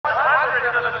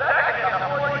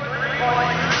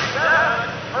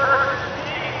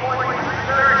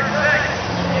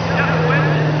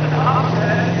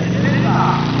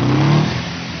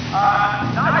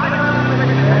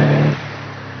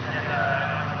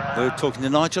We're talking to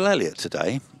Nigel Elliott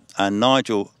today, and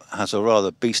Nigel has a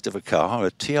rather beast of a car,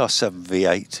 a TR7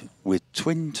 V8 with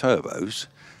twin turbos.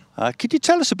 Could you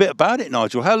tell us a bit about it,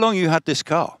 Nigel? How long you had this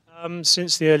car?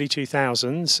 Since the early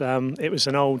 2000s. It was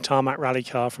an old tarmac rally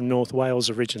car from North Wales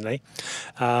originally,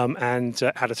 and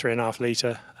had a 3.5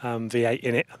 litre V8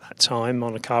 in it at that time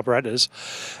on the carburetors,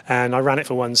 and I ran it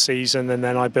for one season, and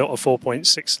then I built a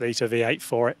 4.6 litre V8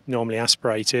 for it, normally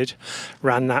aspirated,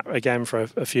 ran that again for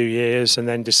a few years, and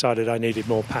then decided I needed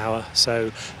more power,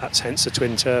 so that's hence the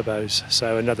twin turbos.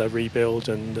 So another rebuild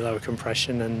and lower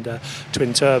compression and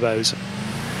twin turbos.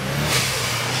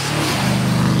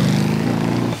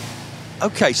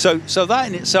 Okay, so that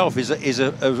in itself is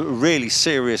a really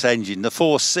serious engine. The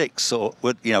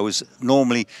 4.6, was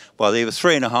normally, well, they were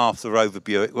 3.5, the Rover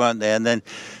Buick, weren't they? And then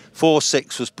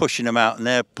 4.6 was pushing them out, and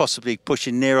they're possibly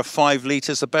pushing nearer 5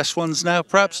 litres, the best ones now,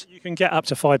 perhaps? You can get up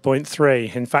to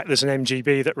 5.3. In fact, there's an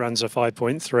MGB that runs a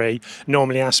 5.3,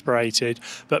 normally aspirated.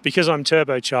 But because I'm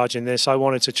turbocharging this, I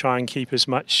wanted to try and keep as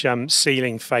much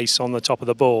sealing face on the top of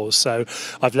the bores. So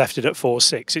I've left it at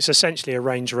 4.6. It's essentially a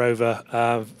Range Rover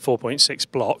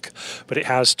 4.6 block, but it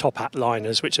has top hat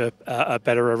liners, which are a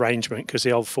better arrangement because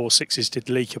the old 4.6s did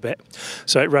leak a bit.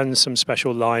 So it runs some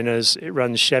special liners. It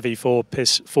runs Chevy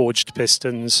forged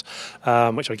pistons,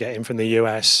 which I get in from the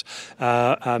US.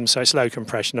 So it's low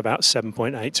compression, about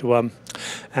 7.8 to 1,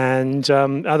 and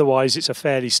otherwise it's a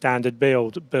fairly standard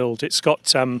build. It's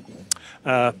got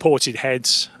ported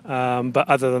heads, but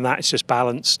other than that it's just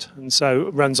balanced, and so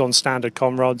it runs on standard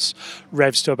conrods,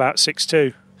 revs to about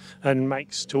 6.2 and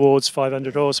makes towards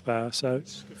 500 horsepower, so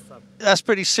it's good fun. That's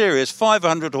pretty serious,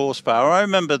 500 horsepower. I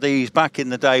remember these back in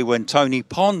the day when Tony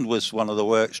Pond was one of the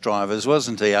works drivers,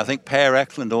 wasn't he? I think Per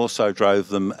Eklund also drove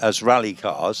them as rally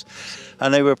cars,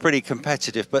 and they were pretty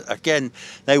competitive. But again,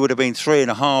 they would have been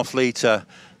 3.5 litre.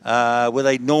 Were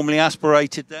they normally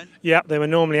aspirated then? Yeah, they were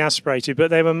normally aspirated, but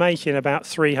they were making about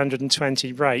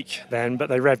 320 brake then, but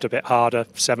they revved a bit harder,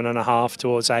 7.5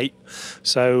 towards 8.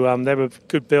 So they were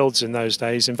good builds in those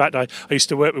days. In fact, I used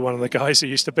to work with one of the guys who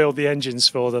used to build the engines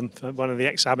for them, one of the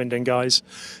ex-Abingdon guys.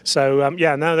 So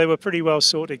yeah, no, they were pretty well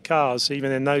sorted cars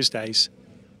even in those days.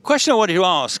 Question I wanted to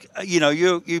ask,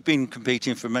 you've been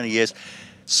competing for many years.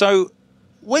 So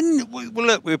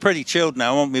look, we're pretty chilled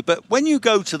now, aren't we? But when you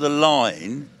go to the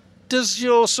line, does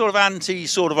your sort of ante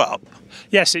sort of up?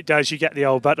 Yes, it does. You get the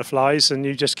old butterflies, and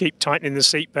you just keep tightening the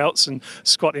seat belts and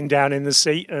squatting down in the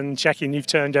seat and checking you've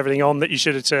turned everything on that you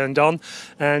should have turned on.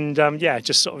 And yeah,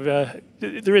 just sort of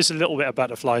there is a little bit of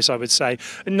butterflies, I would say.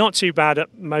 Not too bad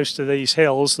at most of these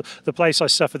hills. The place I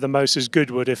suffer the most is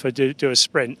Goodwood if I do a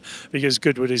sprint, because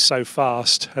Goodwood is so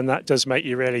fast, and that does make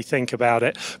you really think about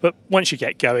it. But once you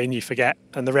get going, you forget,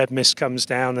 and the red mist comes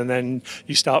down, and then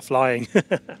you start flying.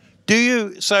 Do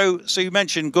you, so you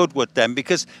mentioned Goodwood then,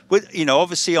 because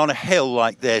obviously on a hill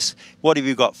like this, what have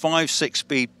you got?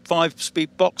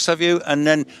 5-speed box, have you? And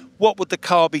then what would the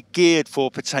car be geared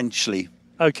for potentially?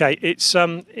 Okay, it's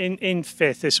in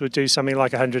fifth, this would do something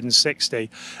like 160,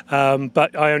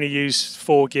 but I only use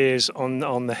 4 gears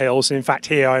on the hills. In fact,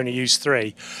 here I only use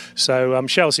 3. So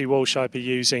Shelsley Walsh I'd be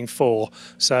using 4.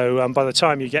 So by the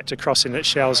time you get to crossing at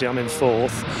Shelsley, I'm in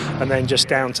 4th, and then just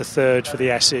down to 3rd for the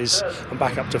S's and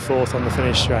back up to 4th on the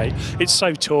finish straight. It's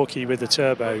so torquey with the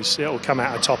turbos. It'll come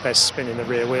out of top S spinning the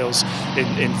rear wheels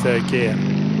in 3rd gear.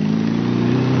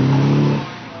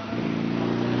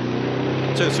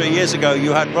 2 or 3 years ago,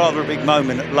 you had rather a big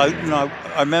moment at Loton.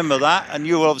 I remember that, and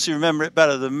you will obviously remember it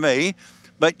better than me.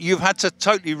 But you've had to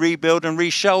totally rebuild and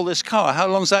reshell this car. How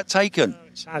long's that taken?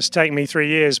 It has taken me 3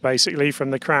 years, basically,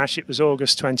 from the crash. It was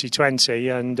August 2020,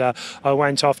 and I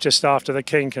went off just after the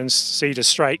kink and Cedar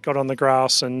Straight, got on the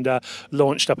grass and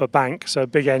launched up a bank, so a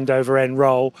big end-over-end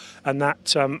roll, and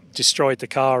that destroyed the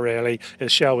car, really. The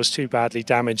shell was too badly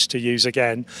damaged to use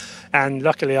again, and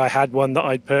luckily I had one that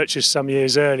I'd purchased some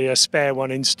years earlier, a spare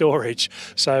one in storage.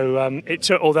 So it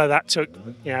took, although that took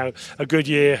a good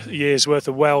year's worth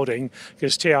of welding,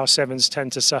 because TR7s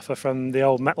tend to suffer from the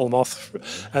old metal moth,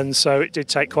 and so it did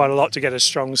take quite a lot to get a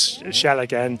strong shell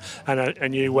again and a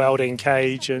new welding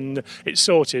cage, and it's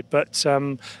sorted, but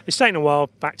it's taken a while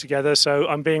back together, so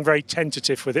I'm being very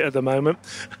tentative with it at the moment.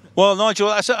 Well, Nigel,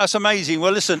 that's amazing.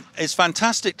 Well, listen, it's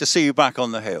fantastic to see you back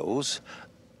on the hills.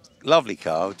 Lovely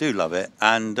car, I do love it,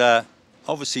 and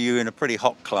obviously you're in a pretty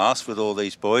hot class with all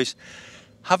these boys.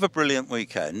 Have a brilliant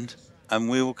weekend, and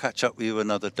we will catch up with you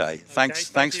another day.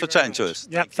 Thanks for chatting to us.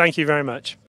 Yeah, thank you very much.